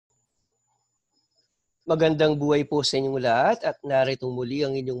Magandang buhay po sa inyong lahat at narito muli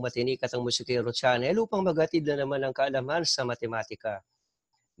ang inyong matinik at ang musikero channel upang magatid na naman ang kaalaman sa matematika.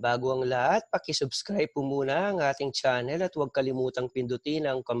 Bago ang lahat, pakisubscribe po muna ang ating channel at huwag kalimutang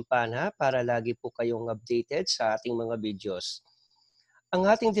pindutin ang kampana para lagi po kayong updated sa ating mga videos. Ang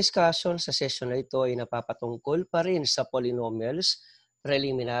ating discussion sa session na ito ay napapatungkol pa rin sa polynomials,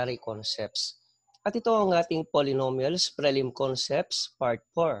 preliminary concepts. At ito ang ating Polynomials Prelim Concepts Part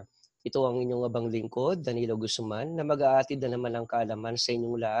 4. Ito ang inyong abang lingkod, Danilo Guzman, na mag-aatid na naman ang kaalaman sa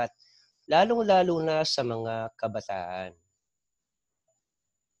inyong lahat, lalong-lalo na sa mga kabataan.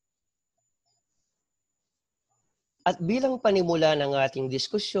 At bilang panimula ng ating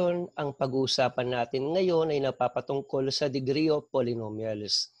diskusyon, ang pag-uusapan natin ngayon ay napapatungkol sa degree of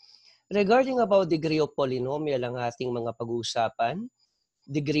polynomials. Regarding about degree of polynomial ang ating mga pag-uusapan,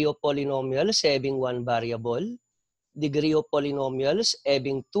 degree of polynomials having one variable, degree of polynomials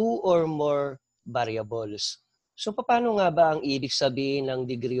having two or more variables. So paano nga ba ang ibig sabihin ng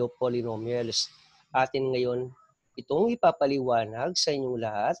degree of polynomials? Atin ngayon itong ipapaliwanag sa inyong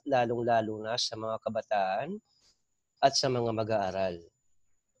lahat, lalong-lalo na sa mga kabataan at sa mga mag-aaral.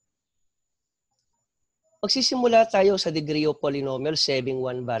 Magsisimula tayo sa degree of polynomials having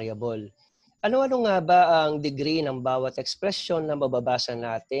one variable. Ano-ano nga ba ang degree ng bawat ekspresyon na mababasa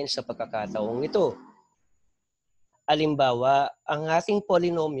natin sa pagkakataong ito? Halimbawa, ang ating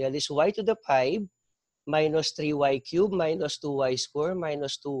polynomial is y to the 5 minus 3y cubed minus 2y squared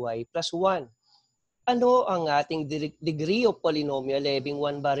minus 2y plus 1. Ano ang ating degree of polynomial having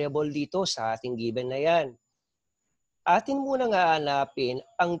one variable dito sa ating given na yan? Atin muna nga hanapin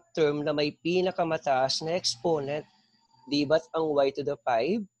ang term na may pinakamataas na exponent. Di ba't ang y to the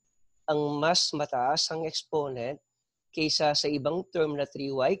 5 ang mas mataas ang exponent kaysa sa ibang term na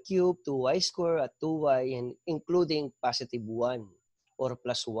 3y cubed, 2y squared at 2y and including positive 1 or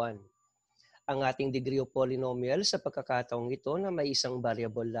plus 1. Ang ating degree of polynomial sa pagkakataong ito na may isang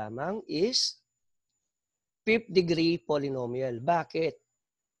variable lamang is fifth degree polynomial. Bakit?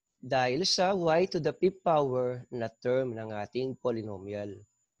 Dahil sa y to the fifth power na term ng ating polynomial.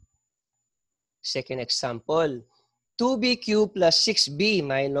 Second example, 2b cubed plus 6b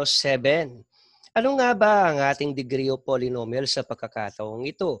minus 7. Ano nga ba ang ating degree of polynomial sa pagkakataong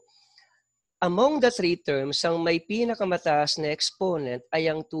ito? Among the three terms, ang may pinakamataas na exponent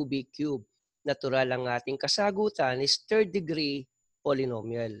ay ang 2b cubed. Natural ang ating kasagutan is third degree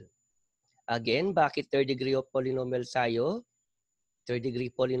polynomial. Again, bakit third degree of polynomial tayo? Third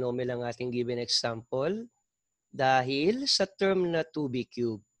degree polynomial ang ating given example dahil sa term na 2b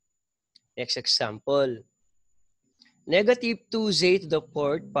cubed. Next example. Negative 2z to the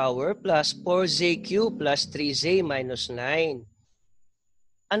fourth power plus 4z cubed plus 3z minus 9.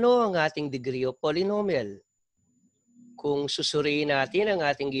 Ano ang ating degree of polynomial? Kung susuriin natin ang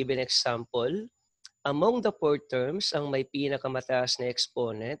ating given example, among the four terms, ang may pinakamataas na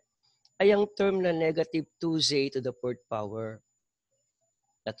exponent ay ang term na negative 2z to the fourth power.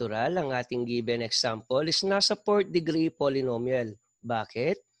 Natural, ang ating given example is nasa fourth degree polynomial.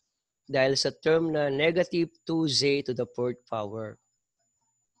 Bakit? Dahil sa term na negative 2z to the fourth power.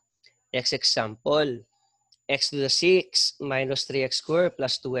 Next example, x to the 6 minus 3x squared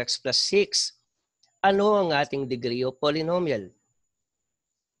plus 2x plus 6. Ano ang ating degree of polynomial?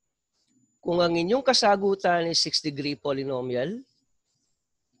 Kung ang inyong kasagutan is 6 degree polynomial,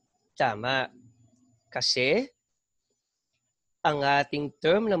 tama. Kasi ang ating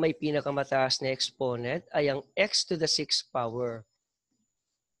term na may pinakamataas na exponent ay ang x to the 6th power.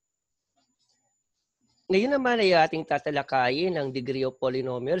 Ngayon naman ay ating tatalakayin ang degree of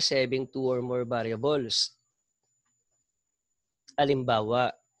polynomials having two or more variables.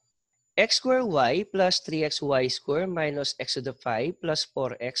 Halimbawa, x squared y plus 3xy squared minus x to the 5 plus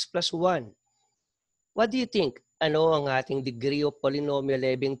 4x plus 1. What do you think? Ano ang ating degree of polynomial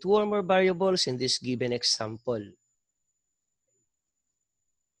having two or more variables in this given example?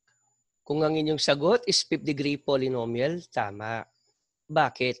 Kung ang inyong sagot is fifth degree polynomial, tama.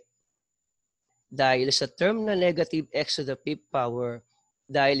 Bakit? Dahil sa term na negative x to the fifth power,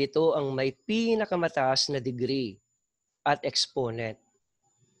 dahil ito ang may pinakamataas na degree at exponent.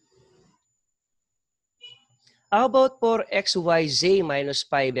 How about 4xyz minus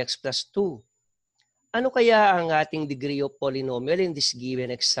 5x plus 2? Ano kaya ang ating degree of polynomial in this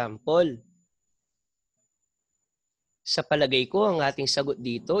given example? Sa palagay ko, ang ating sagot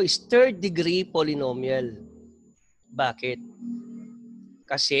dito is third degree polynomial. Bakit?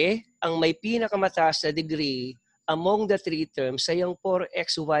 Kasi ang may pinakamataas na degree among the three terms ay ang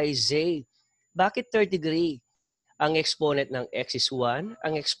 4xyz. Bakit third degree? Ang exponent ng x is 1,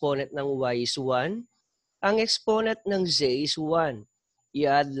 ang exponent ng y is 1, ang exponent ng z is 1.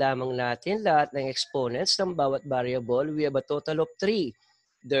 I-add lamang natin lahat ng exponents ng bawat variable. We have a total of 3.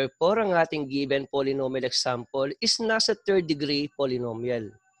 Therefore, ang ating given polynomial example is nasa third degree polynomial.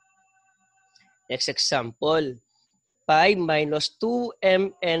 Next example, 5 minus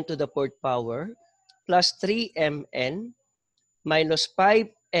 2mn to the fourth power plus 3mn minus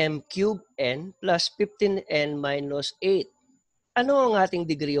 5m cubed n plus 15n minus 8. Ano ang ating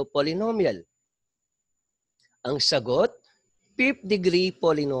degree of polynomial? Ang sagot, fifth degree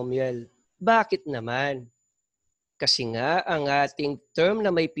polynomial. Bakit naman? Kasi nga ang ating term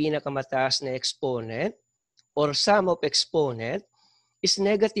na may pinakamataas na exponent or sum of exponent is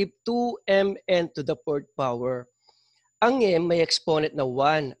negative 2mn to the fourth power. Ang m may exponent na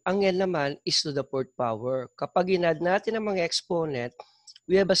 1. Ang n naman is to the fourth power. Kapag inad natin ang mga exponent,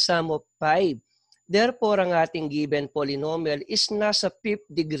 we have a sum of 5. Therefore, ang ating given polynomial is nasa fifth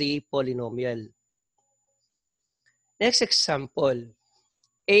degree polynomial. Next example,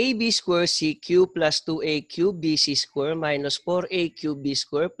 ab square cq plus 2aq bc square minus 4aq b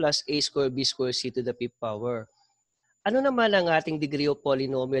square plus a square b square c to the fifth power. Ano naman ang ating degree of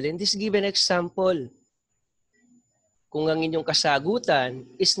polynomial in this given example? Kung ang inyong kasagutan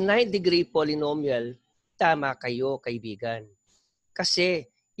is 9th degree polynomial, tama kayo, kaibigan. Kasi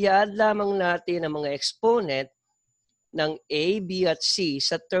i-add lamang natin ang mga exponent ng a, b at c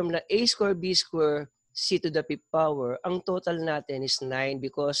sa term na a square, b square, c to the fifth power. Ang total natin is 9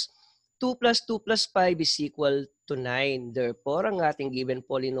 because 2 plus 2 plus 5 is equal to 9. Therefore, ang ating given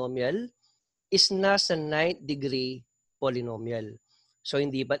polynomial is nasa 9th degree polynomial. So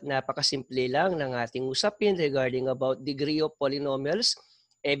hindi ba't napakasimple lang ng ating usapin regarding about degree of polynomials,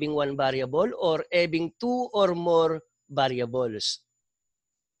 having one variable or having two or more variables.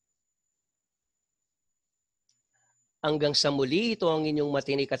 Hanggang sa muli, ito ang inyong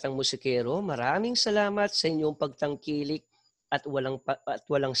matinikatang musikero. Maraming salamat sa inyong pagtangkilik at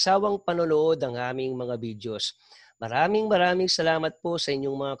walang sawang panonood ng aming mga videos. Maraming salamat po sa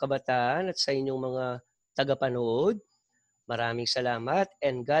inyong mga kabataan at sa inyong mga tagapanood. Maraming salamat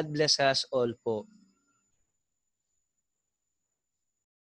and God bless us all po.